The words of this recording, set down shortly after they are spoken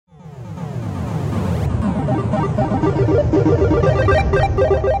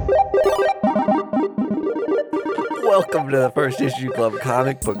to the First Issue Club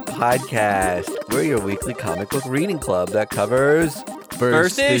Comic Book Podcast. We're your weekly comic book reading club that covers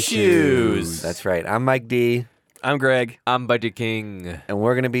First Issues. That's right. I'm Mike D. I'm Greg. I'm Budget King. And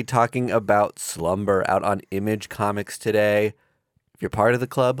we're going to be talking about Slumber out on Image Comics today. If you're part of the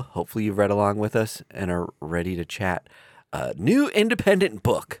club, hopefully you've read along with us and are ready to chat. A new independent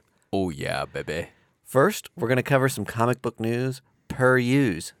book. Oh, yeah, baby. First, we're going to cover some comic book news per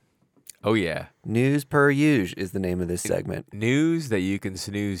use. Oh, yeah. News per use is the name of this segment. News that you can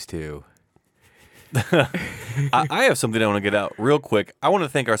snooze to. I have something I want to get out real quick. I want to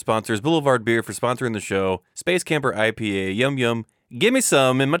thank our sponsors, Boulevard Beer, for sponsoring the show. Space Camper IPA, yum yum. Give me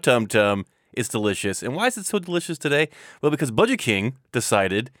some in my tum tum. It's delicious. And why is it so delicious today? Well, because Budget King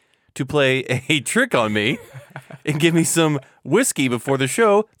decided to play a trick on me and give me some whiskey before the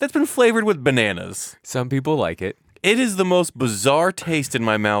show that's been flavored with bananas. Some people like it. It is the most bizarre taste in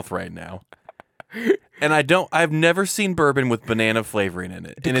my mouth right now. And I've never seen bourbon with banana flavoring in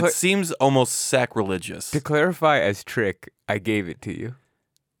it. And it seems almost sacrilegious. To clarify as trick, I gave it to you.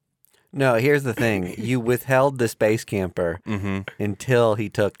 No, here's the thing. You withheld the Space Camper until he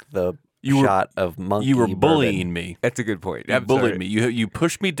took the shot of monkey You were bourbon. bullying me. That's a good point. You bullied me. You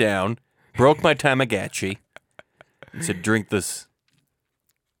pushed me down, broke my Tamagotchi, and said, drink this.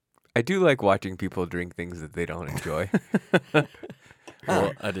 I do like watching people drink things that they don't enjoy.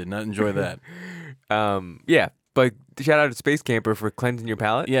 Well, I did not enjoy that. Yeah, but shout out to Space Camper for cleansing your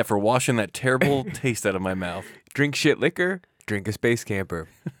palate. Yeah, for washing that terrible taste out of my mouth. Drink shit liquor, drink a Space Camper.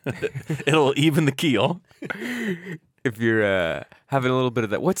 It'll even the keel. If you're having a little bit of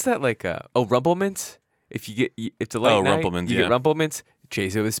that, what's that like? Rumple Mints. If you get, it's a late night. Rumple Mints, you yeah. get Rumple Mints.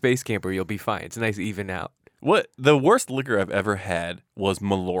 Chase it with Space Camper, you'll be fine. It's a nice even out. What the worst liquor I've ever had was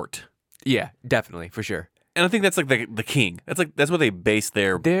Malort. Yeah, definitely for sure. And I think that's like the king. That's what they base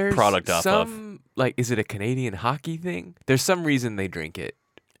their There's product off of. Like, is it a Canadian hockey thing? There's some reason they drink it.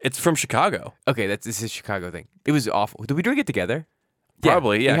 It's from Chicago. Okay, this is a Chicago thing. It was awful. Did we drink it together?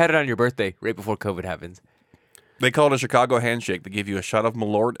 Probably, yeah. You had it on your birthday right before COVID happens. They call it a Chicago handshake. They give you a shot of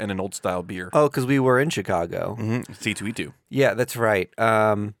Malort and an old style beer. Oh, because we were in Chicago. C2E2. Yeah, that's right.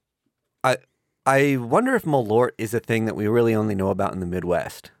 I wonder if Malort is a thing that we really only know about in the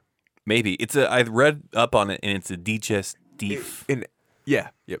Midwest. Maybe. I read up on it, and it's a digestif.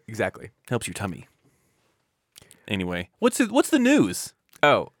 Yep, exactly. Helps your tummy. Anyway, what's the news?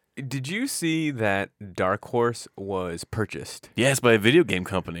 Oh, did you see that Dark Horse was purchased? Yes, by a video game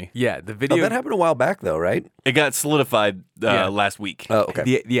company. Yeah, the Oh, video. that happened a while back, though, right? It got solidified Yeah. last week. Oh,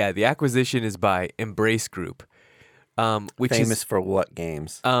 okay. The acquisition is by Embrace Group, which Famous is for what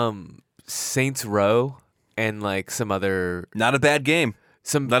games? Saints Row and like some other Not a bad game.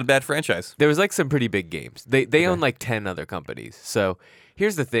 Not a bad franchise. There was like some pretty big games. They own like 10 other companies. So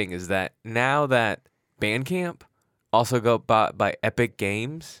here's the thing is that now that Bandcamp also got bought by Epic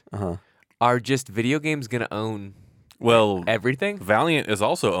Games, are just video games going to own everything? Valiant is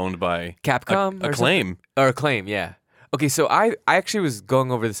also owned by Capcom? Acclaim. Or Acclaim, yeah. Okay, so I actually was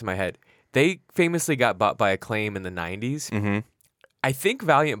going over this in my head. They famously got bought by Acclaim in the 90s. Mm-hmm. I think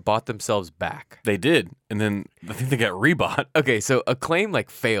Valiant bought themselves back. They did, and then I think they got rebought. Okay, so Acclaim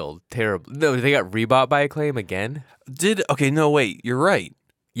like failed terribly. No, they got rebought by Acclaim again. No, wait, you're right.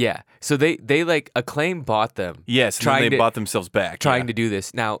 Yeah, so they like Acclaim bought them. Yes, and then they bought themselves back. Trying to do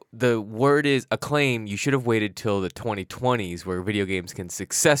this. Now, the word is Acclaim, you should have waited till the 2020s where video games can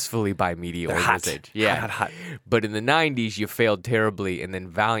successfully buy media organization. Yeah. Hot. But in the 90s, you failed terribly, and then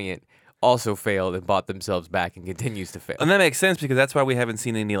Valiant also failed and bought themselves back and continues to fail. And that makes sense because that's why we haven't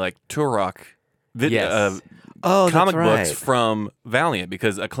seen any like Turok Yes. comic that's right. books from Valiant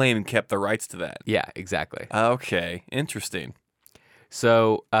because Acclaim kept the rights to that. Yeah, exactly. Okay, interesting.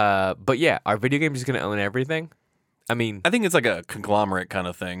 So, but yeah, are video games just going to own everything? I mean, I think it's like a conglomerate kind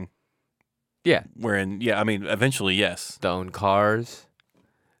of thing. Yeah. Wherein, eventually, yes. They'll own cars.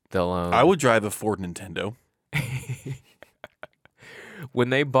 They'll own... I would drive a Ford Nintendo.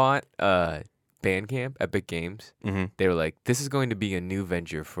 When they bought Bandcamp, Epic Games, they were like, this is going to be a new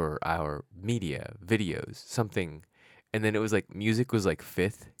venture for our media, videos, something. And then it was like, music was like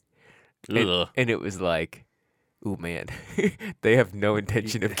fifth. And it was like, ooh, man, they have no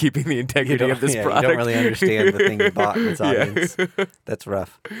intention of keeping the integrity of this product. You don't really understand the thing you bought in its audience. That's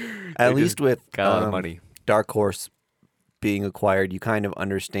rough. At least with got a lot of money. Dark Horse being acquired, you kind of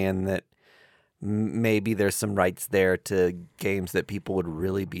understand that maybe there's some rights there to games that people would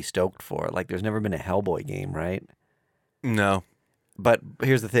really be stoked for. Like, there's never been a Hellboy game, right? No. But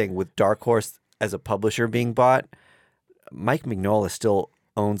here's the thing. With Dark Horse as a publisher being bought, Mike Mignola still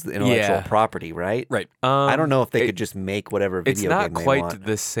owns the intellectual Yeah. property, right? Right. I don't know if they could just make whatever It's video not game they quite want.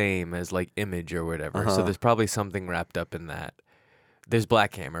 the same as like Image or whatever. So Uh-huh. there's probably something wrapped up in that. There's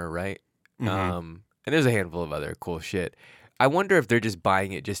Black Hammer, right? Mhm. And there's a handful of other cool shit. I wonder if they're just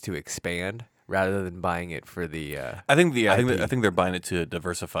buying it just to expand rather than buying it for the I think I IP. think they're buying it to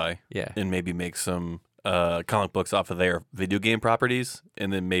diversify yeah. and maybe make some comic books off of their video game properties,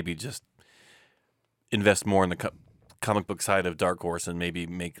 and then maybe just invest more in the comic book side of Dark Horse and maybe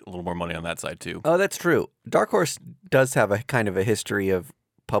make a little more money on that side too. Oh, that's true. Dark Horse does have a kind of a history of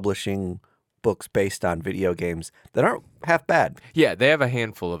publishing books based on video games that aren't half bad. Yeah, they have a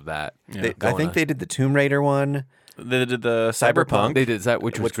handful of that. Yeah. I going think on. they did the Tomb Raider one. They did the Cyberpunk. Cyberpunk. They did that,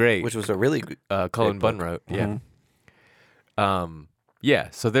 which was great. Which was a really good Cullen book. Bunn wrote. Yeah. Mhm. Yeah.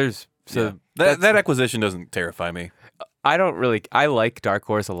 So there's Yeah. that's- That acquisition doesn't terrify me. I don't really. I like Dark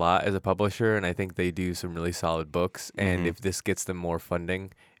Horse a lot as a publisher, and I think they do some really solid books. And if this gets them more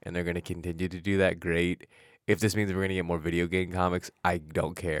funding, and they're going to continue to do that, great. If this means we're going to get more video game comics, I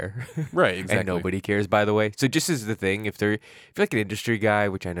don't care. Right, exactly. And nobody cares, by the way. So just as the thing, if you're like an industry guy,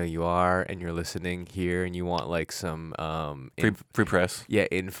 which I know you are, and you're listening here, and you want like some Free press.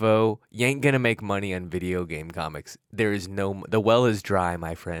 info, you ain't gonna make money on video game comics. There is the well is dry,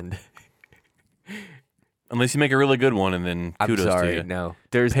 my friend. Unless you make a really good one, and then I'm kudos sorry, to you. no.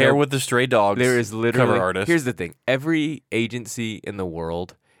 There's Pair no, with the Stray Dogs. there is literally cover artist. Here's the thing: every agency in the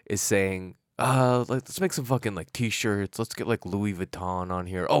world is saying, let's make some fucking like T-shirts. Let's get like Louis Vuitton on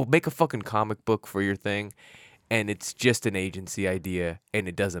here. Oh, make a fucking comic book for your thing." And it's just an agency idea, and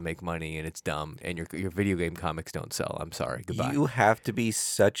it doesn't make money, and it's dumb, and your video game comics don't sell. I'm sorry. Goodbye. You have to be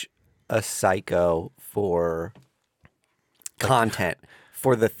such a psycho for content,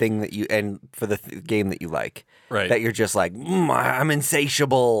 for the thing that you and for the game that you like. Right. That you're just like, I'm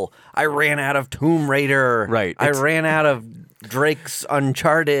insatiable. I ran out of Tomb Raider. Right. I ran out of Drake's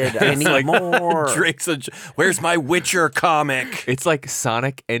Uncharted. I need more. Drake's where's my Witcher comic? It's like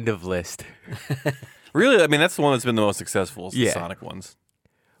Sonic end of list. Really? I mean, that's the one that's been the most successful. Is Yeah. the Sonic ones.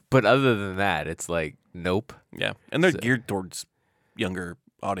 But other than that, it's like, nope. Yeah, and they're geared towards younger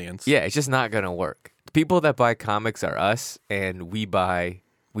audience. Yeah, it's just not going to work. People that buy comics are us, and we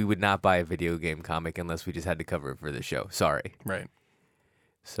would not buy a video game comic unless we just had to cover it for the show. Sorry. Right.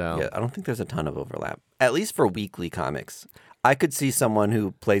 So, Yeah, I don't think there's a ton of overlap. At least for weekly comics. I could see someone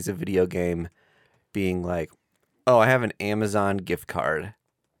who plays a video game being like, oh, I have an Amazon gift card.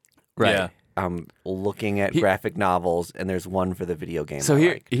 right. Yeah. I'm looking at graphic novels, and there's one for the video game. So I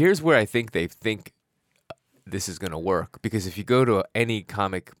like. here's where I think they think this is going to work. Because if you go to any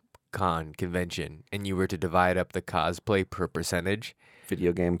Comic Con convention and you were to divide up the cosplay per percentage,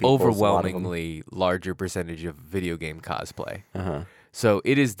 Video game people. overwhelmingly larger percentage of video game cosplay. Uh-huh. So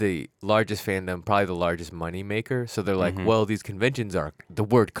it is the largest fandom, probably the largest money maker. So they're like, well, these conventions are, the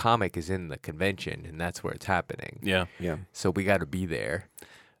word comic is in the convention, and that's where it's happening. Yeah. Yeah. So we got to be there.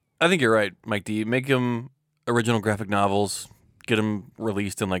 I think you're right, Mike D. Make them original graphic novels. Get them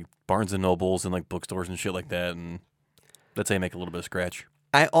released in like Barnes and Nobles and like bookstores and shit like that, and that's how you make a little bit of scratch.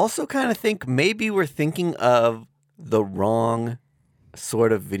 I also kind of think maybe we're thinking of the wrong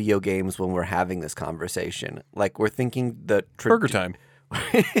sort of video games when we're having this conversation. Like we're thinking Burger Time.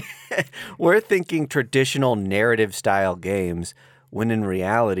 we're thinking traditional narrative style games when in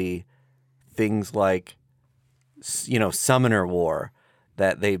reality things like Summoner War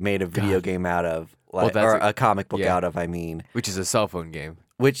that they made a video game out of, like, that's or a comic book yeah. out of, I mean. Which is a cell phone game.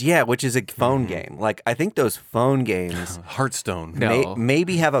 Which is a phone game. Like, I think those phone games Hearthstone. No.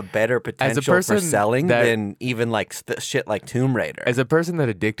 maybe have a better potential for person selling that- than even like shit like Tomb Raider. As a person that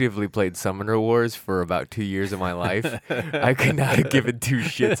addictively played Summoner Wars for about 2 years of my life, I could not have given two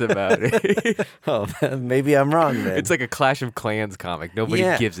shits about it. Oh, maybe I'm wrong then. It's like a Clash of Clans comic. Nobody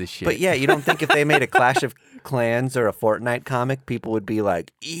Yeah, gives a shit. But yeah, you don't think if they made a Clash of Clans or a Fortnite comic, people would be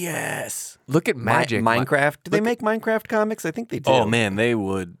like, yes. Look at Magic. Minecraft. Do they make Minecraft comics? I think they do. Oh man, they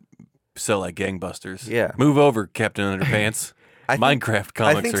would sell like gangbusters. Yeah. Move over, Captain Underpants. I think- Minecraft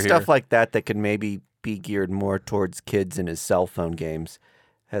comics I think are stuff here. like that could maybe be geared more towards kids and his cell phone games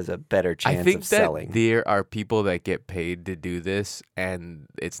has a better chance I think of that selling. there are people that get paid to do this, and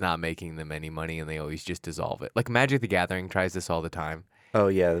it's not making them any money, and they always just dissolve it. Like Magic the Gathering tries this all the time. Oh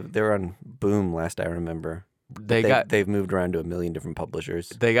yeah, they were on Boom last I remember. They've moved around to a million different publishers.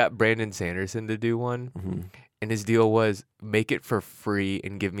 They got Brandon Sanderson to do one, Mm-hmm. and his deal was make it for free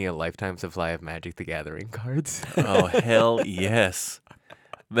and give me a lifetime supply of Magic the Gathering cards. Oh hell yes.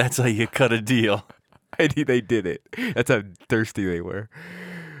 That's how you cut a deal. And they did it. That's how thirsty they were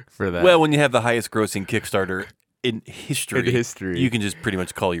for that. Well, when you have the highest grossing Kickstarter in history, In history. you can just pretty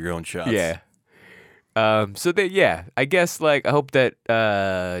much call your own shots. yeah. So that yeah, I guess like I hope that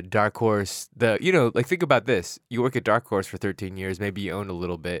Dark Horse like think about this. You work at Dark Horse for 13 years, maybe you own a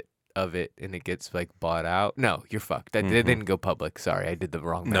little bit of it and it gets like bought out. No, you're fucked. That they didn't go public. Sorry, I did the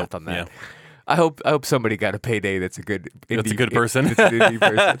wrong math on that. Yeah. I hope somebody got a payday that's a good That's a good person. That's an indie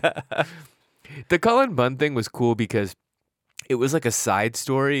person. The Cullen Bunn thing was cool because it was like a side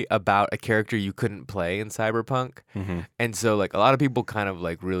story about a character you couldn't play in Cyberpunk. And so like a lot of people kind of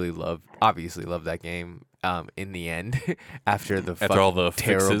like really obviously loved that game in the end after all the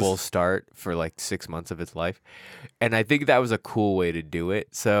terrible fixes. start for like 6 months of its life. And I think that was a cool way to do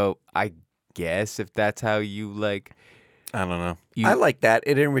it. So I guess if that's how you like I don't know. I like that.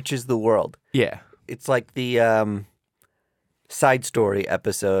 It enriches the world. yeah. It's like the side story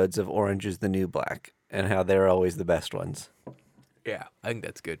episodes of Orange is the New Black and how they're always the best ones. Yeah, I think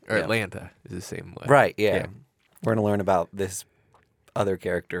that's good. Or Yeah. Atlanta is the same way. Right, yeah. Yeah. We're going to learn about this other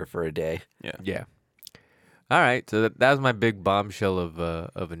character for a day. Yeah. Yeah. All right. So that was my big bombshell of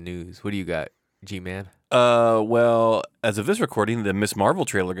a news. What do you got, G-Man? Well, as of this recording, the Miss Marvel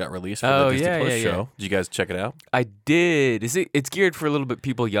trailer got released for Oh, the Disney yeah, Plus yeah, show. yeah. Did you guys check it out? I did. It's geared for a little bit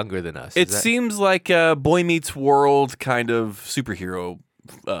people younger than us. It Is that- seems like a Boy Meets World kind of superhero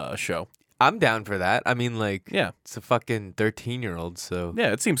show. I'm down for that. I mean, like, Yeah. it's a fucking 13-year-old, so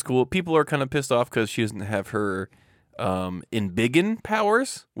Yeah, it seems cool. People are kind of pissed off because she doesn't have her embiggen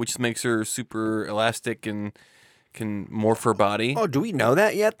powers, which makes her super elastic and can morph her body. Oh, do we know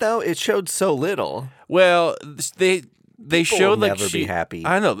that yet, though? It showed so little. Well, they People showed will like never be happy.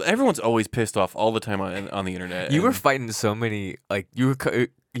 I know everyone's always pissed off all the time on the internet. you were and- fighting so many, like, you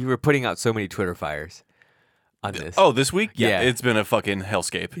were putting out so many Twitter fires on this. Oh, this week? Yeah. It's been a fucking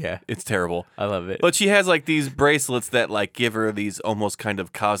hellscape. Yeah. It's terrible. I love it. But she has like these bracelets that like give her these almost kind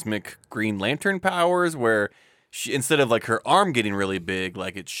of cosmic Green Lantern powers where she, instead of like her arm getting really big,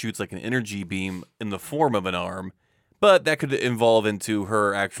 like it shoots like an energy beam in the form of an arm. But that could evolve into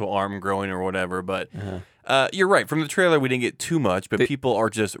her actual arm growing or whatever. But you're right. From the trailer, we didn't get too much, but people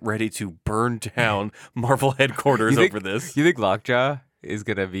are just ready to burn down Marvel headquarters over this. You think Lockjaw is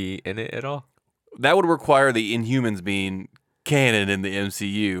going to be in it at all? That would require the Inhumans being canon in the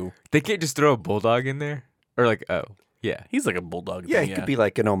MCU. They can't just throw a bulldog in there? Or like, oh, yeah. He's like a bulldog. Yeah, thing, he could be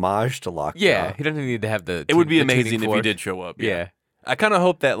like an homage to Lockjaw. Yeah, he doesn't need to have the It would be the tuning amazing if he fork. did show up. Yeah. I kind of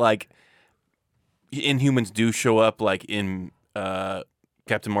hope that like Inhumans do show up like in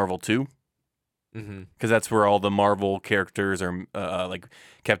Captain Marvel 2 Mm-hmm. because that's where all the Marvel characters are like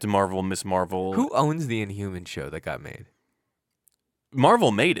Captain Marvel, Miss Marvel. Who owns the Inhuman show that got made?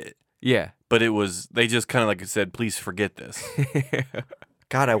 Marvel made it, Yeah. but it was they just kind of like said, please forget this.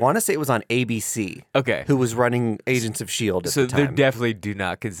 God, I want to say it was on ABC, Okay. who was running Agents of S.H.I.E.L.D. at So the they time. definitely do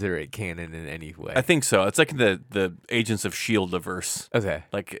not consider it canon in any way. I think so. It's like the Agents of Shield-verse. Okay.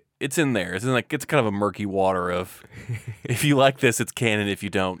 Like it's in there. It's in like it's kind of a murky water of if you like this, it's canon. If you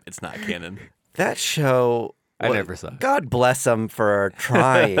don't, it's not canon. That show, I never saw it. God bless them for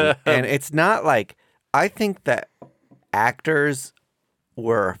trying. And it's not like, I think that actors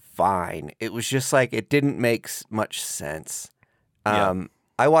were fine. It was just like, it didn't make much sense. Yeah.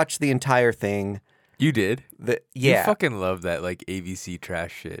 I watched the entire thing. You did? Yeah. You fucking love that like ABC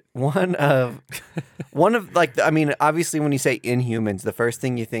trash shit. One of like, I mean, obviously when you say Inhumans, the first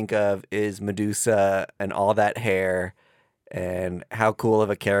thing you think of is Medusa and all that hair and how cool of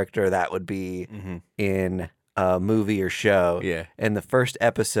a character that would be in a movie or show. Yeah. And the first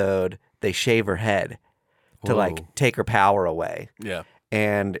episode, they shave her head to Whoa. like take her power away. Yeah.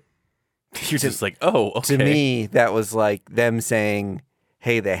 And You're just like, oh, okay. to me, that was like them saying,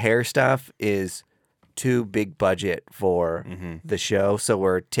 hey, the hair stuff is too big budget for the show. So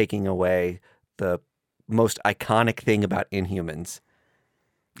we're taking away the most iconic thing about Inhumans.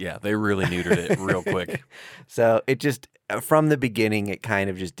 Yeah, they really neutered it real quick. So it just, from the beginning, it kind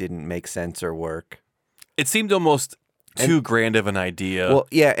of just didn't make sense or work. It seemed almost too grand of an idea. Well,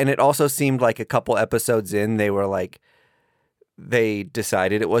 yeah, and it also seemed like a couple episodes in, they were like, they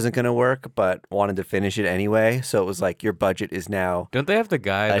decided it wasn't going to work, but wanted to finish it anyway. So it was like, your budget is now Don't they have the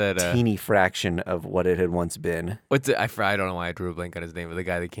guy a that teeny fraction of what it had once been. what's it? I don't know why I drew a blank on his name, but the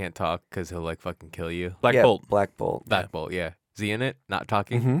guy that can't talk because he'll like fucking kill you. Black yeah, Bolt. Black Bolt. Black Bolt, yeah. Is he in it? Not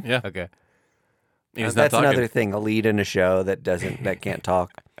talking? Mhm. Yeah. Okay. He's not That's talking. another thing, a lead in a show that can't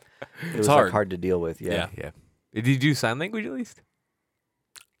talk. It was hard. like hard to deal with. Yeah. Yeah. Yeah. Did you do sign language at least?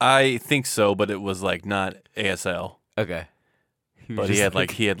 I think so, but it was like not ASL. Okay. was But he just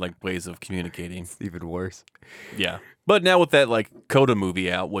had like ways of communicating. even worse. Yeah. But now with that like Coda movie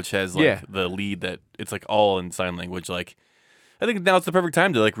out, which has like Yeah. the lead that it's like all in sign language, like I think now it's the perfect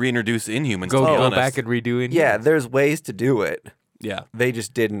time to like reintroduce Inhumans. to be Go honest. back and redo it. Yeah, there's ways to do it. Yeah. They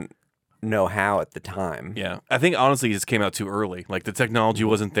just didn't know how at the time. Yeah. I think honestly it just came out too early. Like the technology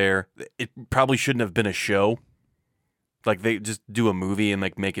wasn't there. It probably shouldn't have been a show. Like they just do a movie and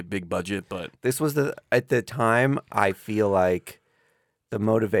like make it big budget, but This was at the time, I feel like the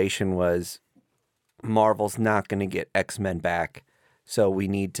motivation was Marvel's not going to get X-Men back, so we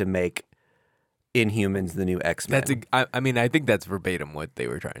need to make Inhumans the new X-Men. I mean, I think that's verbatim what they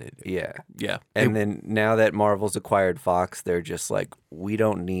were trying to do. Yeah. yeah. And then now that Marvel's acquired Fox, they're just like, we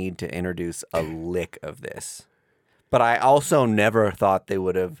don't need to introduce a lick of this. But I also never thought they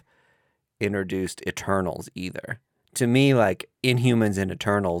would have introduced Eternals either. To me, like, Inhumans and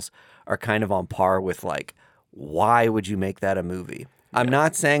Eternals are kind of on par with, like, why would you make that a movie? I'm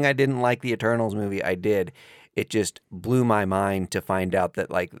not saying I didn't like the Eternals movie. I did. It just blew my mind to find out that,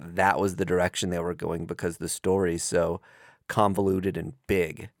 like, that was the direction they were going because the story's so convoluted and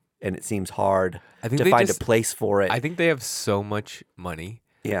big. And it seems hard I think to they find just- a place for it. I think they have so much money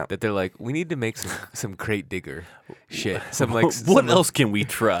Yeah. that they're like, we need to make some crate digger shit. Some like what some, else can we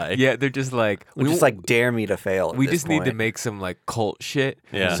try? Yeah, they're just like Just won't- like dare me to fail. At we this just need to point. make some like cult shit,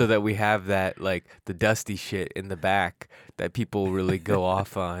 Yeah. so that we have that like the dusty shit in the back that people really go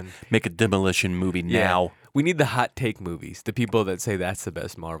off on. Make a demolition movie Yeah. now. We need the hot take movies, the people that say that's the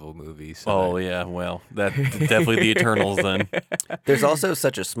best Marvel movie. So Oh yeah, well, that's definitely the Eternals then. There's also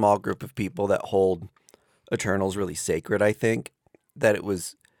such a small group of people that hold Eternals really sacred. I think that it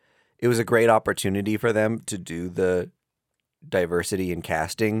was a great opportunity for them to do the diversity in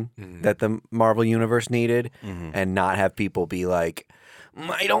casting that the Marvel universe needed, and not have people be like,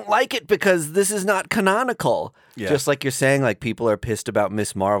 I don't like it because this is not canonical. Yeah. Just like you're saying, like people are pissed about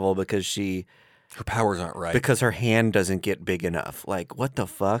Miss Marvel because Her powers aren't right. because her hand doesn't get big enough. Like, what the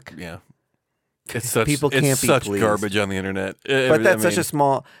fuck? yeah. It's such People can't it's be such pleased. garbage on the internet. But that's such a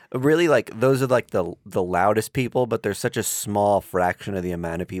small, really, like, those are like the loudest people, but there's such a small fraction of the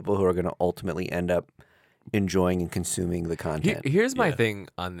amount of people who are going to ultimately end up enjoying and consuming the content. Here's my Yeah. thing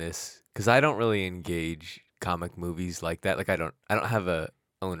on this, because I don't really engage comic movies like that. Like I don't have a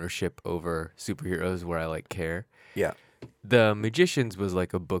ownership over superheroes where I like care. Yeah. The Magicians was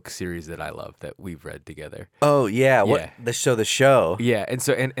like a book series that I love that we've read together. Oh, yeah. What? Yeah. The show. Yeah, and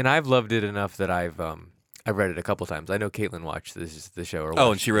so and I've loved it enough that I've read it a couple times. I know Caitlin watched the show. Or Oh, and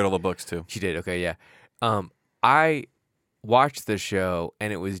watched she read all the books too. She did. Okay, yeah. I watched the show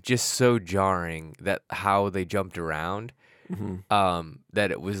and it was just so jarring that how they jumped around.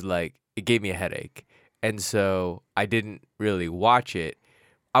 That it was like it gave me a headache, and so I didn't really watch it.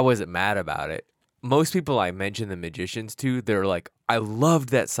 I wasn't mad about it. Most people I mention The Magicians to, they're like, I loved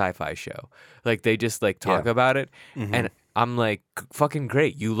that sci-fi show. Like they just like talk about it, and I'm like, fucking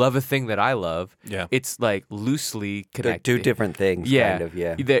great. You love a thing that I love. Yeah. It's like loosely They're connected. two different things, Yeah, kind of,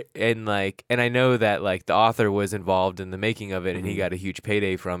 yeah. And I know that like the author was involved in the making of it, and he got a huge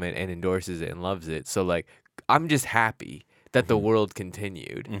payday from it, and endorses it and loves it. So like, I'm just happy that the world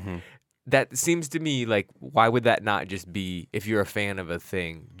continued. That seems to me like, why would that not just be, if you're a fan of a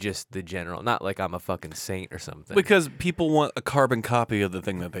thing, just the general, not like I'm a fucking saint or something. Because people want a carbon copy of the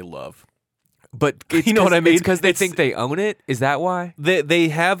thing that they love. But it's You know what I mean? It's because they It's- think they own it. Is that why?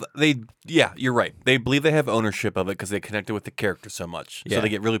 Yeah, you're right. They believe they have ownership of it because they connected with the character so much. Yeah. So they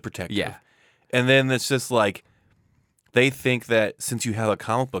get really protective. Yeah. And then it's just like they think that since you have a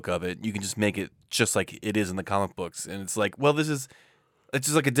comic book of it, you can just make it just like it is in the comic books. And it's like, well, it's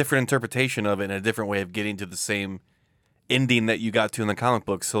just like a different interpretation of it and a different way of getting to the same ending that you got to in the comic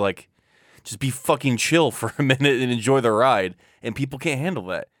books. So like just be fucking chill for a minute and enjoy the ride. And people can't handle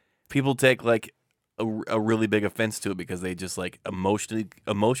that. People take like a really big offense to it because they just like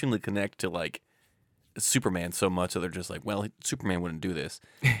emotionally connect to like Superman so much that they're just like, well, Superman wouldn't do this.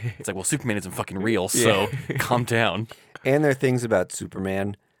 It's like, well, Superman isn't fucking real, so calm down. And there are things about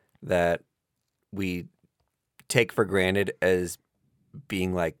Superman that we take for granted as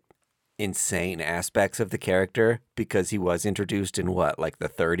being like insane aspects of the character because he was introduced in what, like the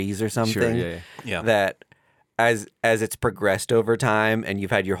 30s or something? Sure. Yeah. Yeah. That as it's progressed over time and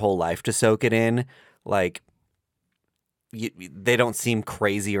you've had your whole life to soak it in, like they don't seem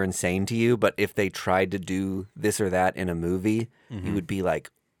crazy or insane to you, but if they tried to do this or that in a movie, you would be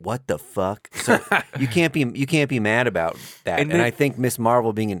like, what the fuck? So you can't be mad about that. And And they- I think Miss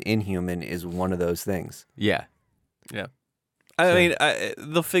Marvel being an Inhuman is one of those things. Yeah. Yeah. I mean,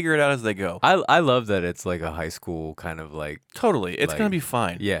 they'll figure it out as they go. I love that it's like a high school kind of like, Totally. It's Like- going to be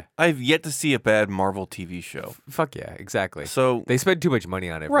fine. yeah. I've yet to see a bad Marvel TV show. Fuck yeah, exactly. So, They spend too much money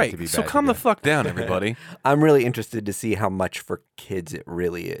on it for it right. to be So bad calm to the fuck down, everybody. I'm really interested to see how much for kids it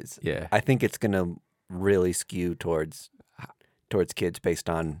really is. Yeah. I think it's going to really skew towards kids based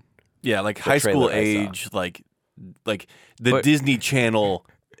on Yeah, like high trailer school I saw. age, like the But- Disney Channel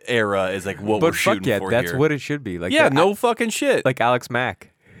era is like what But we're shooting fuck yeah, for that's here. what it should be. Like Yeah, that- no fucking shit. like Alex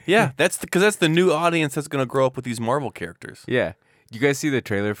Mack. Yeah, that's because that's the new audience that's gonna grow up with these Marvel characters. Yeah. You guys see the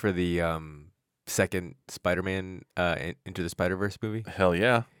trailer for the second Spider-Man Into the Spider-Verse movie? Hell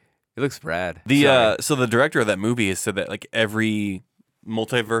yeah. It looks rad. The Sorry. so the director of that movie has said that like every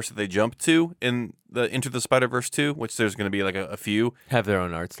multiverse that they jump to in the Into the Spider-Verse 2, which there's going to be like a few, have their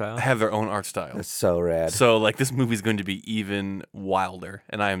own art style. have their own art style. That's so rad. So like this movie's going to be even wilder,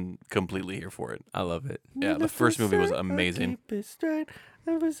 and I am completely here for it. I love it. Yeah, the first movie was amazing. Let's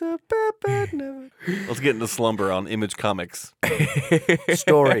get into slumber on Image Comics.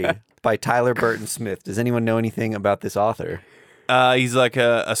 Story by Tyler Burton Smith. Does anyone know anything about this author? He's like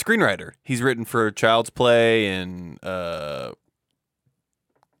a screenwriter. He's written for Child's Play and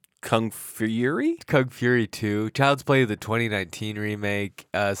Kung Fury. Kung Fury 2, Child's Play, the 2019 remake,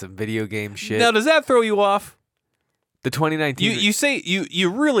 some video game shit. Now, does that throw you off? The 2019. You say you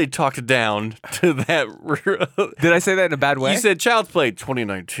really talked down to that. Did I say that in a bad way? You said Child's Play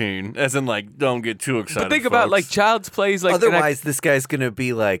 2019, as in like don't get too excited. But think about like folks. Child's Play's like. Otherwise, this guy's gonna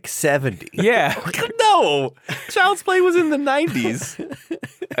be like 70. Yeah. No, Child's Play was in the 90s.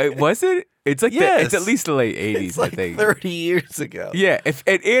 Was it? It's like Yes. it's at least the late 80s, It's like I think. 30 years ago. Yeah, and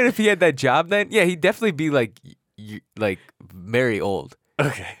if he had that job then, yeah, he'd definitely be like very old.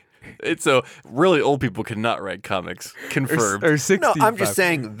 Okay, it's so really old people cannot write comics. Confirmed. Or 60. No, I'm just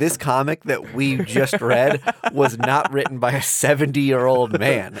saying this comic that we just read was not written by a 70-year-old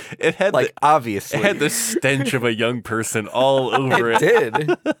man. It had Like, obviously. it had the stench of a young person all over it.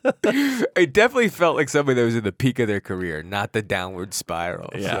 did. It definitely felt like somebody that was in the peak of their career, not the downward spiral.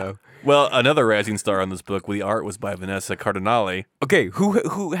 Yeah. So. Well, another rising star on this book, the art was by Vanessa Cardinale. Okay,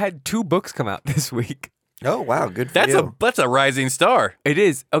 who had 2 books come out this week? Oh, wow. Good for That's a rising star. It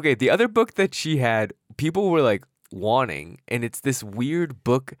is. Okay, the other book that she had, people were like wanting, and it's this weird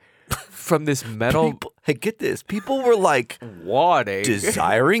book from this metal Hey, get this. People were like wanting.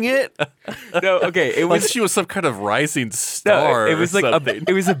 desiring it. No, okay, it Like was she was some kind of rising star. it was or like something.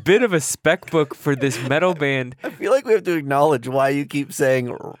 it was a bit of a spec book for this metal band. I feel like we have to acknowledge why you keep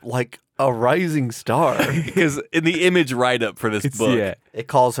saying like a rising star. Because in the image write-up for this book, Yeah. It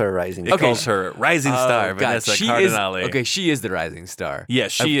calls her a rising it star. calls her rising star Oh, God, Vanessa she Cardinale. is okay. She is the rising star.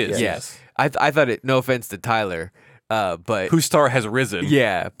 Yes, she is. Yeah. Yes. I thought it. No offense to Tyler, but Whose star has risen?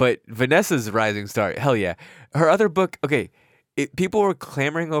 yeah, but Vanessa's rising star. Hell yeah. Her other book. Okay, people were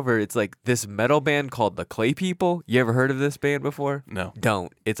clamoring over. It's like this metal band called the Clay People. You ever heard of this band before? No.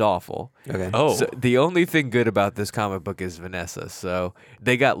 Don't. It's awful. Okay. Oh. So the only thing good about this comic book is Vanessa. So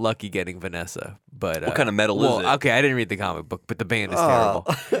they got lucky getting Vanessa. But What kind of metal well, is it? Okay, I didn't read the comic book, but the band is Oh. terrible.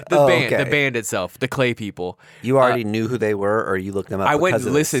 Oh, The okay. band itself, the Clay People. You already knew who they were, or you looked them up? I went because and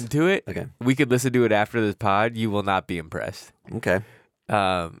of this? listened to it. Okay. We could listen to it after this pod. You will not be impressed. Okay.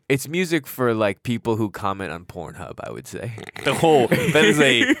 It's music for like people who comment on Pornhub, I would say. The whole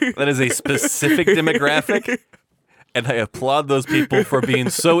that is a specific demographic, and I applaud those people for being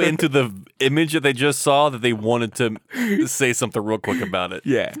so into the image that they just saw that they wanted to say something real quick about it.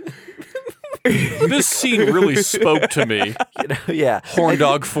 Yeah. This scene really spoke to me. You know, yeah. Horn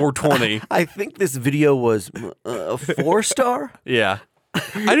Dog 420. I think this video was a 4-star. Yeah.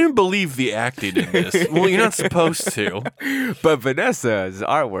 I didn't believe the acting in this. Well, you're not supposed to. But Vanessa's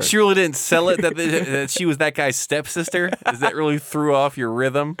artwork. She really didn't sell it that she was that guy's stepsister. Does that really threw off your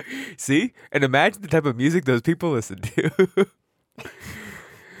rhythm? See? And imagine the type of music those people listen to.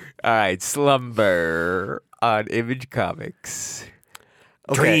 All right, Slumber on Image Comics.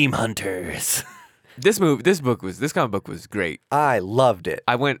 Okay. Dream Hunters. This comic book was great. I loved it.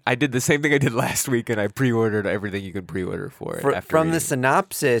 I did the same thing I did last week, and I pre-ordered everything you can pre-order for it. after From the reading.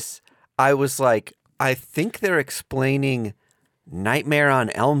 synopsis, I was like, I think they're explaining Nightmare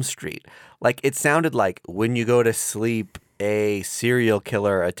on Elm Street. Like, it sounded like when you go to sleep, a serial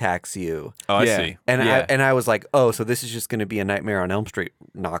killer attacks you. Oh, I Yeah. see. And Yeah. I was like, oh, so this is just going to be a Nightmare on Elm Street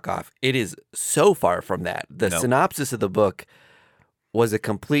knockoff. It is so far from that. The No. synopsis of the book was a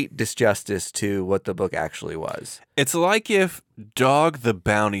complete disjustice to what the book actually was. It's like if Dog the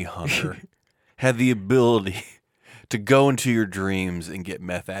Bounty Hunter had the ability to go into your dreams and get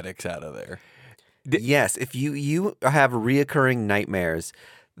meth addicts out of there. Yes, if you have reoccurring nightmares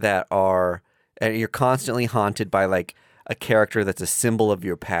that are, and you're constantly haunted by like a character that's a symbol of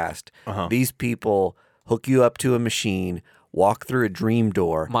your past, these people hook you up to a machine, walk through a dream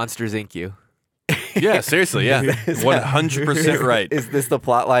door. Monsters Inc. You. Yeah, seriously, yeah. 100% right. Is this the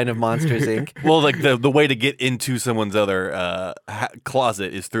plot line of Monsters Inc.? Well, like the way to get into someone's other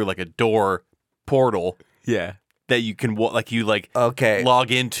closet is through like a door portal Yeah. that you can Okay.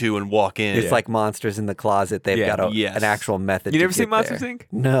 log into and walk in. It's like Monsters in the Closet. They've Yeah. got Yes. an actual method. You to never seen get Monsters there. Inc?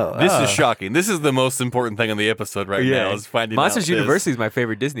 No. This is shocking. This is the most important thing on the episode right now is finding Monsters out University is my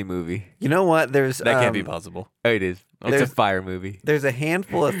favorite Disney movie. You know what? There's That can't be possible. Oh, it is. It's a There's- fire movie. There's a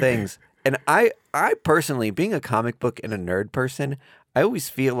handful of things, and I personally, being a comic book and a nerd person, I always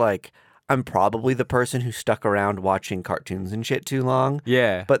feel like I'm probably the person who stuck around watching cartoons and shit too long.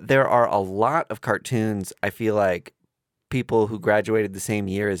 Yeah. But there are a lot of cartoons I feel like people who graduated the same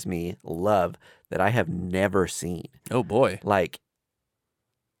year as me love that I have never seen. Oh boy. Like,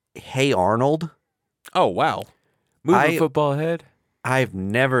 Hey Arnold. Oh wow. Moving football head. I've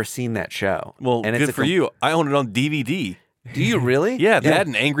never seen that show. Well, and good a for you. I own it on DVD. Do you really? Yeah, that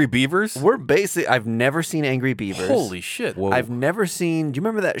and Angry Beavers. We're basic. I've never seen Angry Beavers. Holy shit. Whoa. I've never seen. Do you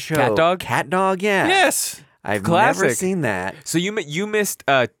remember that show? Cat Dog? Cat Dog. Yeah. Yes. I've Classic. never seen that. So you missed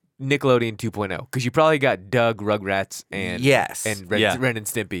Nickelodeon 2.0 because you probably got Doug, Rugrats, and Yes. and Ren, Yeah. Ren and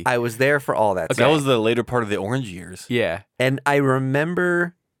Stimpy. I was there for all that. That stuff. was the later part of the Orange years. yeah. And I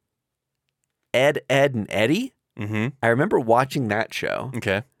remember Ed, and Eddie. Mm-hmm. I remember watching that show.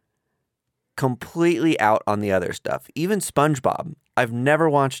 Okay. Completely out on the other stuff. Even SpongeBob. I've never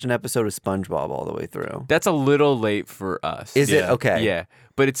watched an episode of SpongeBob all the way through. That's a little late for us. Is it Yeah. okay? Yeah,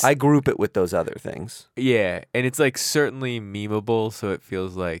 but it's I group it with those other things. yeah, and it's like certainly memeable, so it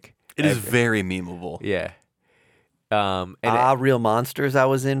feels like It is very memeable. yeah. And Real Monsters. I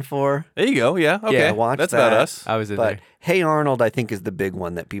was in for. There you go. Yeah. Okay. I watched That's that. about us. I was in But there. Hey Arnold, I think, is the big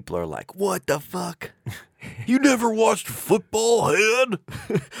one that people are like, "What the fuck? You never watched Football Head?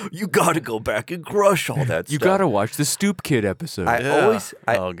 You got to go back and crush all that You stuff." gotta watch the Stoop Kid episode. I always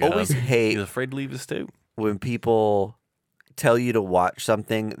Oh, God. always hate He's afraid to leave his stoop. when people tell you to watch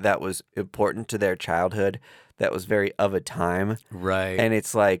something that was important to their childhood, that was very of a time, right. and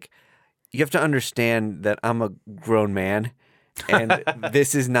it's like you have to understand that I'm a grown man, and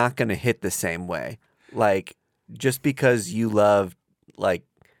this is not going to hit the same way. Like, just because you love, like,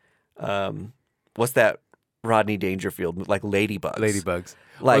 what's that Rodney Dangerfield, like Ladybugs. Ladybugs.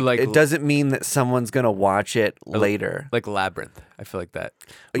 Like, Or like it doesn't mean that someone's going to watch it later. like Labyrinth. I feel like that.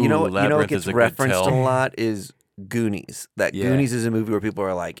 You know Ooh, what Labyrinth gets is a good referenced tell. a lot is Goonies. That Yeah. Goonies is a movie where people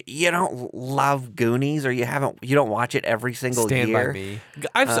are like, "You don't love Goonies, or you don't watch it every single Stand year." by Me.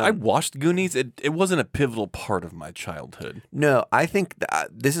 I watched Goonies. It wasn't a pivotal part of my childhood. No, I think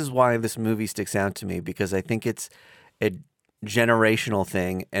this is why this movie sticks out to me, because I think it's a generational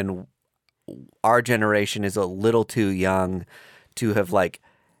thing, and our generation is a little too young to have like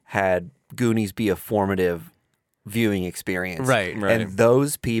had Goonies be a formative viewing experience. Right. Right. And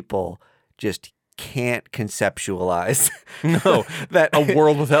those people just can't conceptualize No, that a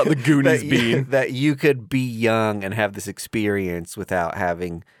world without the Goonies that being. that you could be young and have this experience without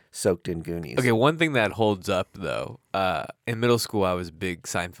having soaked in Goonies. Okay, one thing that holds up though, in middle school I was a big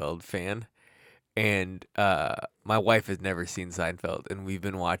Seinfeld fan, and my wife has never seen Seinfeld, and we've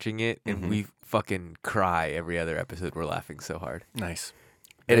been watching it, and we fucking cry every other episode. We're laughing so hard. Nice.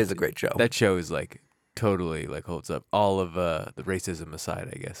 It is a great show. That show is like totally like holds up. All of the racism aside,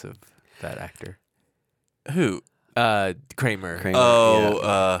 I guess, of that actor. Who? Kramer. Kramer.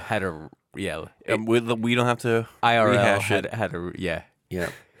 Oh, Had a yeah. we don't have to IRL rehash had it. had a yeah. Yeah.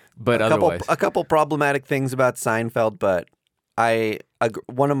 But a otherwise, couple problematic things about Seinfeld, but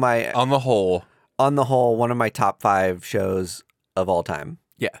one of my On the whole, on the whole, one of my top 5 shows of all time.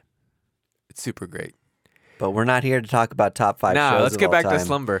 yeah, it's super great. But we're not here to talk about top 5 Now shows. let's of get all back to time.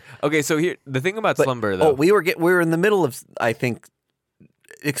 Slumber. Okay, so here the thing about But- Slumber though. Oh, we were in the middle of, I think,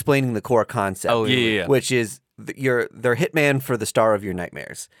 explaining the core concept. Oh, yeah. Which is they're hitman for the star of your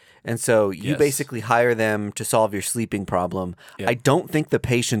nightmares. And so you Yes. basically hire them to solve your sleeping problem. Yep. I don't think the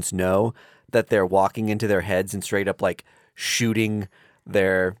patients know that they're walking into their heads and straight up like shooting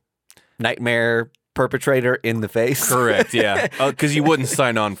their nightmare perpetrator in the face. correct. Yeah, because you wouldn't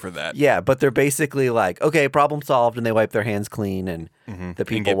sign on for that. Yeah, but they're basically like, okay, problem solved, and they wipe their hands clean, and the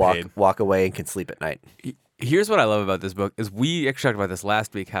people get paid. walk away and can sleep at night. Here's what I love about this book is we actually talked about this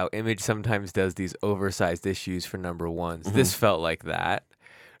last week, how Image sometimes does these oversized issues for number ones. This felt like that.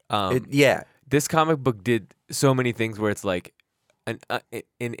 Yeah, This comic book did so many things where it's like an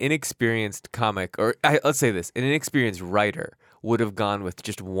inexperienced comic, or let's say this, an inexperienced writer would have gone with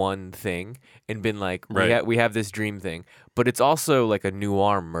just one thing and been like, Right. we have this dream thing, but it's also like a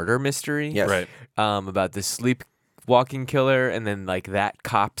noir murder mystery. Yes. Right. About this sleepwalking killer, and then like that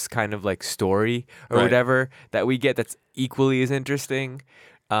cop's kind of like story or Right. whatever that we get that's equally as interesting.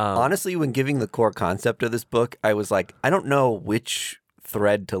 honestly, when giving the core concept of this book, I was like, I don't know which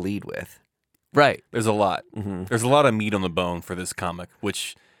thread to lead with. Right. There's a lot. There's a lot of meat on the bone for this comic,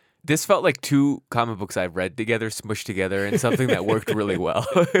 which This felt like two comic books I've read together, smushed together, and something that worked really well.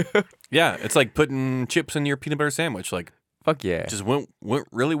 Yeah, it's like putting chips in your peanut butter sandwich. Like, Fuck yeah. just went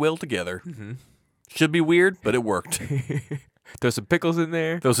really well together. Should be weird, but it worked. Throw some pickles in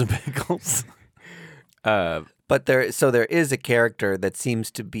there. Those are pickles. But there is a character that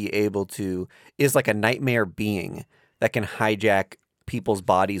seems to be able to is like a nightmare being that can hijack people's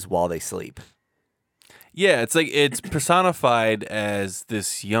bodies while they sleep. Yeah, it's like it's personified as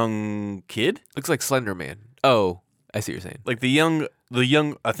this young kid. Looks like Slender Man. Oh, I see what you're saying. Like the young.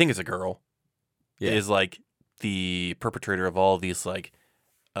 I think it's a girl. Yeah. Is like the perpetrator of all these like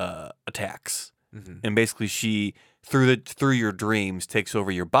attacks, and basically she through your dreams takes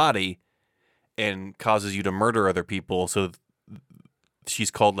over your body and causes you to murder other people. So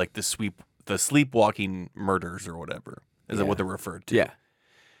she's called like the sleepwalking murders or whatever. Is that what they're referred to? Yeah.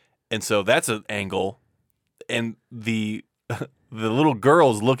 And so that's an angle. And the little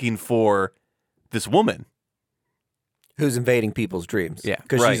girl's looking for this woman. Who's invading people's dreams. Yeah.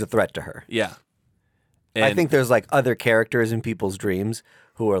 Because Right. she's a threat to her. Yeah. I And- think there's like other characters in people's dreams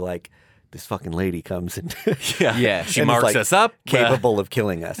who are like, this fucking lady comes and Yeah. she and is, marks like, us up. capable of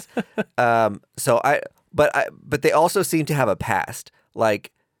killing us. But they also seem to have a past.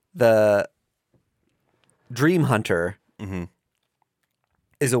 Like the Dream Hunter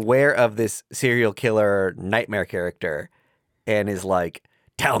is aware of this serial killer nightmare character and is like,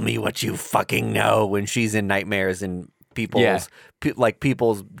 tell me what you fucking know when she's in nightmares and people's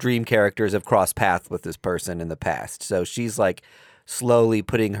people's dream characters have crossed paths with this person in the past. So she's like slowly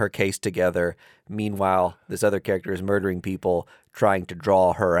putting her case together. Meanwhile, this other character is murdering people, trying to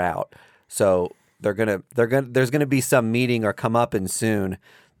draw her out. So there's gonna be some meeting or come up in soon.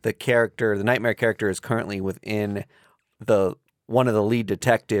 The nightmare character is currently within one of the lead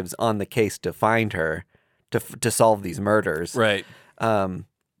detectives on the case to find her to solve these murders. Right.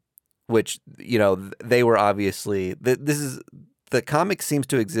 Which, they were obviously the comic seems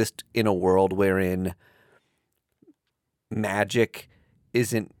to exist in a world wherein magic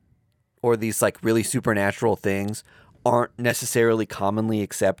isn't, or these like really supernatural things aren't necessarily commonly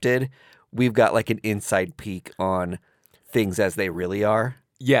accepted. We've got like an inside peek on things as they really are.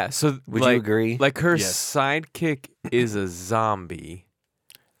 Yeah. So Would you agree? Like her Yes. sidekick is a zombie.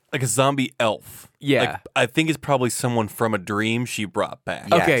 Like a zombie elf. Yeah. Like, I think it's probably someone from a dream she brought back.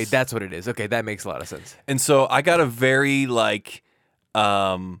 Yeah. Okay, Yes. that's what it is. Okay, that makes a lot of sense. And so I got a very like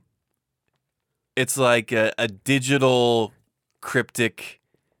it's like a digital cryptic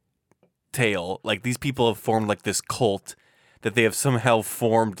tale. Like these people have formed like this cult that they have somehow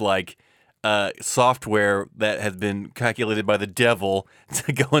formed like software that has been calculated by the devil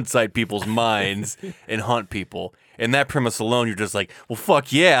to go inside people's minds and hunt people. And that premise alone, you're just like, well,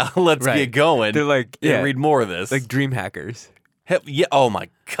 fuck yeah, let's Right. get going. They're like, and yeah, read more of this. like dream hackers. Hell, yeah. Oh my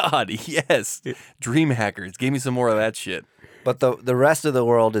god, yes. Dream hackers. Give me some more of that shit. But the rest of the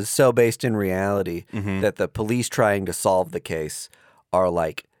world is so based in reality that the police trying to solve the case are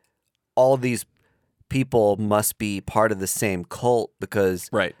like, all these people must be part of the same cult because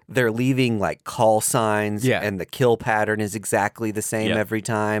Right. they're leaving like call signs Yeah. and the kill pattern is exactly the same Yeah. every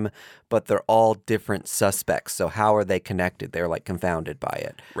time, but they're all different suspects. So how are they connected? They're like confounded by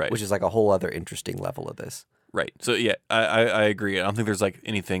it, Right. which is like a whole other interesting level of this. Right. So yeah, I agree. I don't think there's like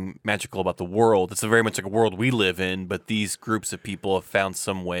anything magical about the world. It's very much like a world we live in, but these groups of people have found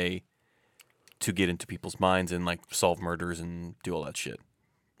some way to get into people's minds and like solve murders and do all that shit.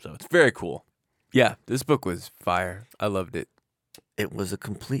 So it's very cool. Yeah, this book was fire. I loved it. It was a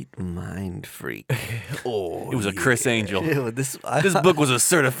complete mind freak. It was a Chris Angel. Ew, This book was a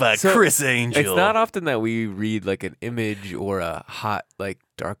certified So, Chris Angel. It's not often that we read like an Image or a hot like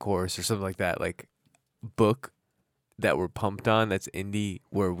Dark Horse or something like that, like book that we're pumped on that's indie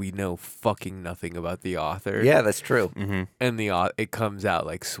where we know fucking nothing about the author. Yeah, that's true. And it comes out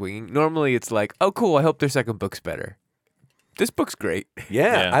like swinging. Normally it's like, oh cool, I hope their second book's better. This book's great.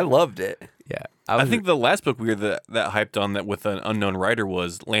 Yeah, Yeah. I loved it. Yeah. I think the last book we were that hyped on that with an unknown writer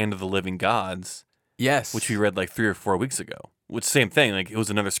was Land of the Living Gods, yes. which we read like 3 or 4 weeks ago. Which same thing, like it was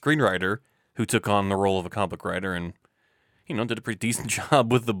another screenwriter who took on the role of a comic book writer and did a pretty decent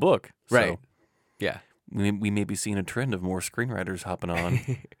job with the book. Right. So Yeah. we may be seeing a trend of more screenwriters hopping on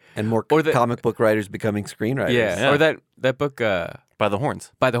And more Or the- comic book writers becoming screenwriters. Yeah. Yeah. Or that book by the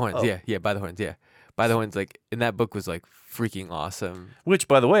horns. By the Horns. Oh. Yeah. By the Horns. Yeah. By the Horns, like, and that book was like freaking awesome. Which,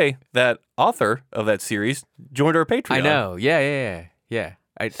 by the way, that author of that series joined our Patreon. I know. Yeah.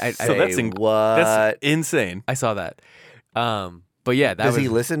 I So that's what? That's insane. I saw that. But yeah, that Does was he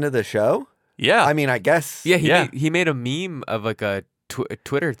listen to the show? Yeah. I mean, I guess. yeah. Yeah. He made a meme of like a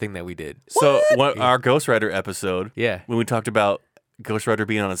Twitter thing that we did. So our Ghostwriter episode, Yeah. when we talked about Ghost Rider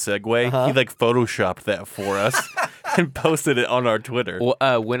being on a Segway. Uh-huh. He like photoshopped that for us and posted it on our Twitter.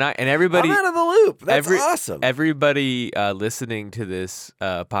 Well, when I and everybody, I'm out of the loop. That's awesome. Everybody listening to this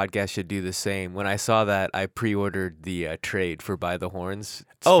podcast should do the same. When I saw that, I pre-ordered the trade for By the Horns.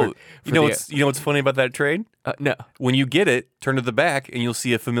 You know what's funny about that trade? No. When you get it, turn to the back and you'll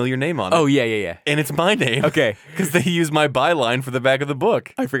see a familiar name on it. Oh yeah. And it's my name. Okay. Because they use my byline for the back of the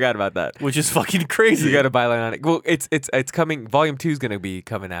book, I forgot about that. which is fucking crazy. You got a byline on it. Well, it's coming. Volume 2 is gonna be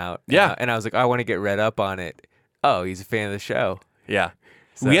coming out. Yeah. And I was like, I want to get read up on it. Oh, he's a fan of the show. Yeah.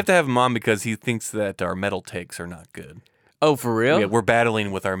 So- We have to have him on because he thinks that our metal takes are not good. Oh, for real? Yeah, we're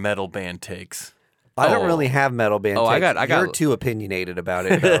battling with our metal band takes. I don't Oh. really have metal band Oh, takes. I got- You're too opinionated about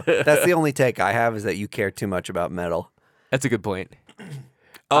it, though. That's the only take I have is that you care too much about metal. That's a good point.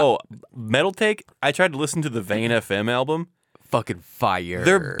 Oh, metal take? I tried to listen to the Vane FM album. Fucking fire.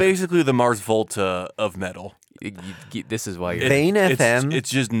 They're basically the Mars Volta of metal. This is why you're. Vane It's- FM It's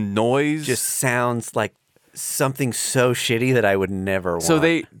just noise. just sounds like something so shitty that I would never want. So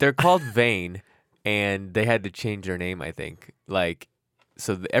they're called Vane, and they had to change their name. I think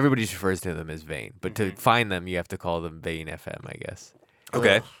everybody just refers to them as Vane, but to find them, you have to call them Vane FM. I guess.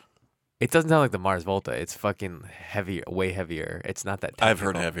 okay. It doesn't sound like the Mars Volta. It's fucking heavier, way heavier. It's not that technical. I've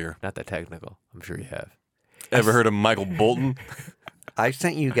heard heavier. Not that technical. I'm sure you have. Ever heard of Michael Bolton? I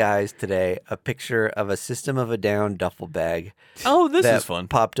sent you guys today a picture of a System of a Down duffel bag Oh, this that is fun.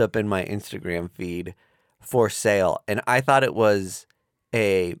 popped up in my Instagram feed for sale, and I thought it was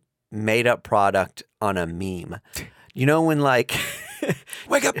a made-up product on a meme. You know when like,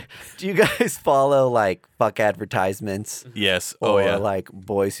 Wake up! do you guys follow like fuck advertisements? Yes. Or Oh, yeah. like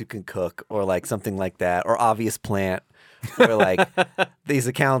Boys Who Can Cook or like something like that, or Obvious Plant, or like these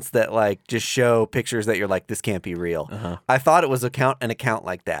accounts that like just show pictures that you're like, this can't be real. Uh-huh. I thought it was an account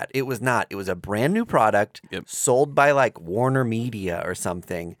like that. It was not. It was a brand new product Yep. sold by like Warner Media or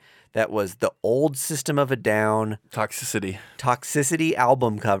something. That was the old System of a Down Toxicity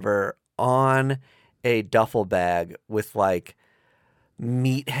album cover on a duffel bag with like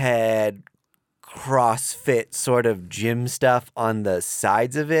meathead CrossFit sort of gym stuff on the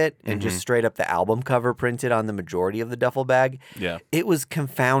sides of it and just straight up the album cover printed on the majority of the duffel bag. Yeah. It was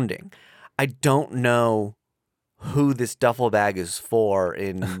confounding. I don't know who this duffel bag is for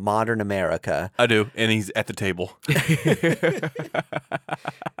in modern America. I do. And he's at the table.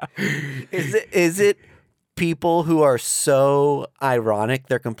 Is it people who are so ironic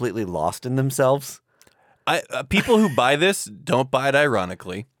they're completely lost in themselves? People who buy this don't buy it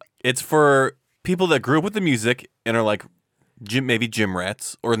ironically. It's for people that grew up with the music and are like maybe gym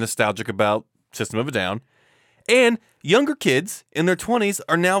rats or nostalgic about System of a Down. And younger kids in their 20s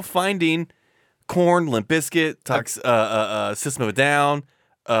are now finding Korn, Limp Bizkit, System of a Down,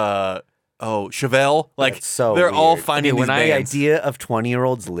 Chevelle. Like, That's so they're all weird. finding these The bands. idea of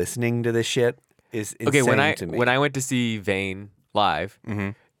 20-year-olds listening to this shit is insane to me. when I went to see Vane live, Mm-hmm.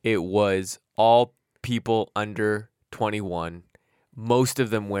 it was all people under 21, most of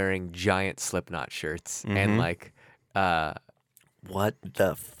them wearing giant Slipknot shirts Mm-hmm. and like what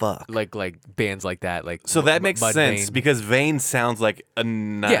the fuck? like bands like that. Like So that makes Mudvayne. sense because Vane sounds like a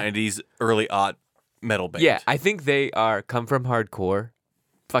 90s, early aught metal band. Yeah, I think they come from hardcore.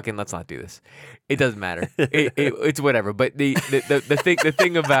 Fucking, let's not do this. It doesn't matter. It's whatever. But the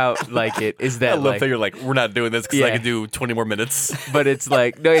thing about like it is I that love like, that you're like, we're not doing this because I Yeah. can do 20 more minutes. but it's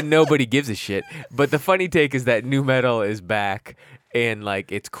like nobody gives a shit. But the funny take is that new metal is back and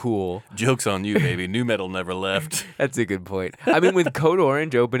like it's cool. Joke's on you, baby. New metal never left. That's a good point. I mean, with Code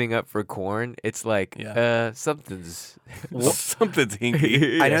Orange opening up for Korn, it's like something's Something's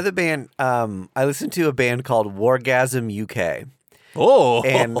hinky. I know the band. I listened to a band called Wargasm UK. Oh.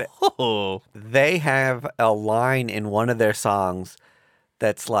 And they have a line in one of their songs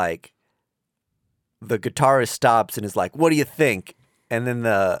that's like, the guitarist stops and is like, "What do you think?" And then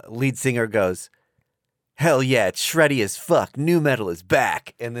the lead singer goes, "Hell yeah, it's shreddy as fuck. New metal is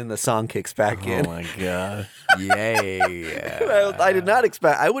back." And then the song kicks back in. Oh my god. yeah. I did not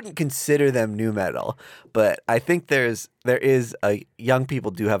expect. I wouldn't consider them new metal, but I think there is young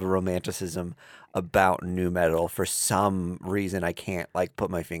people do have a romanticism about new metal for some reason I can't like put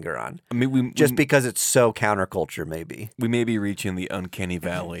my finger on. I mean, Just because it's so counterculture, maybe. we may be reaching the uncanny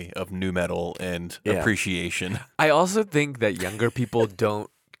valley of new metal and Yeah. appreciation. I also think that younger people don't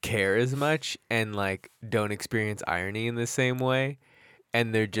care as much and like don't experience irony in the same way,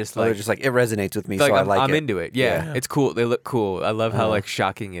 and they're just They're like just like it resonates with me, like so I I'm, like I'm it. into it. Yeah, it's cool. They look cool. I love how like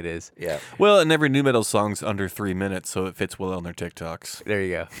shocking it is. Yeah. Well, and every new metal song's under 3 minutes, so it fits well on their TikToks. There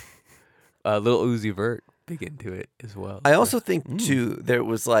you go. Little Uzi Vert, big into it as well. I also think too there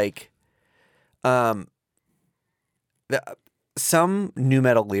was like, some new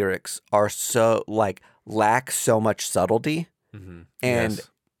metal lyrics are so like lack so much subtlety, and Yes.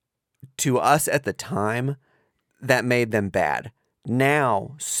 to us at the time, that made them bad.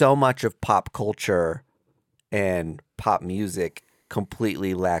 Now, so much of pop culture and pop music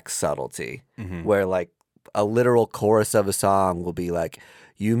completely lacks subtlety, where like a literal chorus of a song will be like,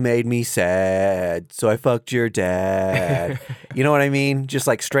 "You made me sad, so I fucked your dad." You know what I mean? Just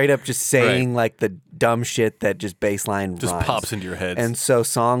like straight up just saying like the dumb shit that just baseline Just rhymes. pops into your head. And so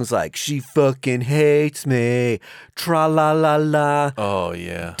songs like "She fucking hates me," "Tra la la la," oh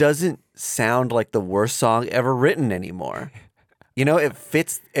yeah. doesn't sound like the worst song ever written anymore. You know, it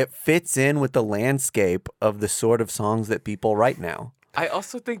fits in with the landscape of the sort of songs that people write now. I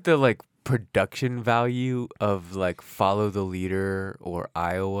also think the like production value of like Follow the Leader or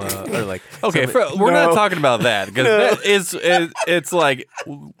Iowa or like Okay, something- we're not talking about that because that is it's like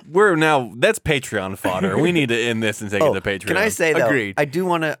that's Patreon fodder. We need to end this and take it to Patreon. Can I say though? Agreed. I did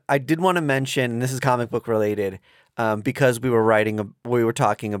want to mention, and this is comic book related, because we were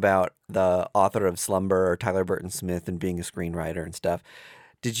talking about the author of Slumber, Tyler Burton Smith, and being a screenwriter and stuff.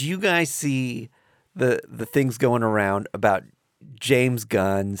 Did you guys see the things going around about James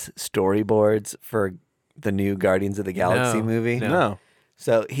Gunn's storyboards for the new Guardians of the Galaxy No, movie? no. No.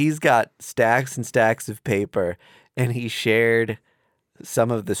 So he's got stacks and stacks of paper, and he shared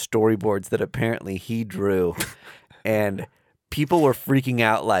some of the storyboards that apparently he drew. And people were freaking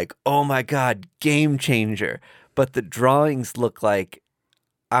out like, "Oh my God, game changer." But the drawings look like,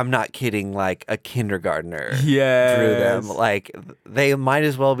 I'm not kidding, like a kindergartner drew them. Like they might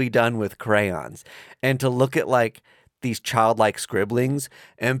as well be done with crayons. And to look at like these childlike scribblings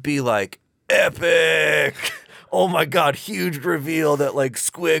and be like, epic. Oh my God, huge reveal that like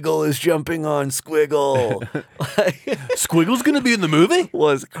Squiggle is jumping on Squiggle. Like, Squiggle's gonna be in the movie.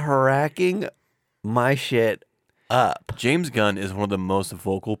 was cracking my shit up. James Gunn is one of the most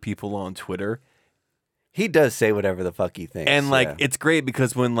vocal people on Twitter. He does say whatever the fuck he thinks. And like yeah. it's great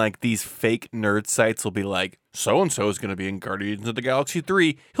because when like these fake nerd sites will be like, so and so is gonna be in Guardians of the Galaxy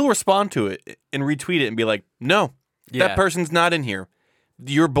 3, he'll respond to it and retweet it and be like, no, Yeah. that person's not in here.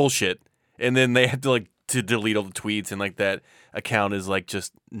 You're bullshit. And then they have to like to delete all the tweets and like that account is like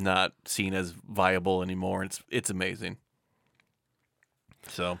just not seen as viable anymore. It's amazing.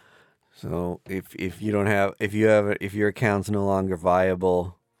 So if you don't have if your account's no longer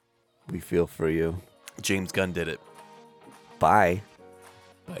viable, we feel for you. James Gunn did it. Bye.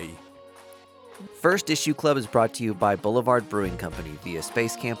 Bye. First Issue Club is brought to you by Boulevard Brewing Company via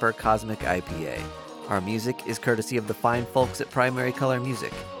Space Camper Cosmic IPA. Our music is courtesy of the fine folks at Primary Color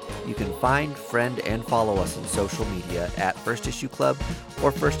Music. You can find, friend, and follow us on social media at First Issue Club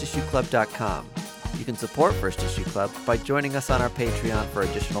or firstissueclub.com. You can support First Issue Club by joining us on our Patreon for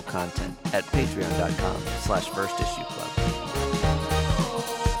additional content at patreon.com/firstissueclub.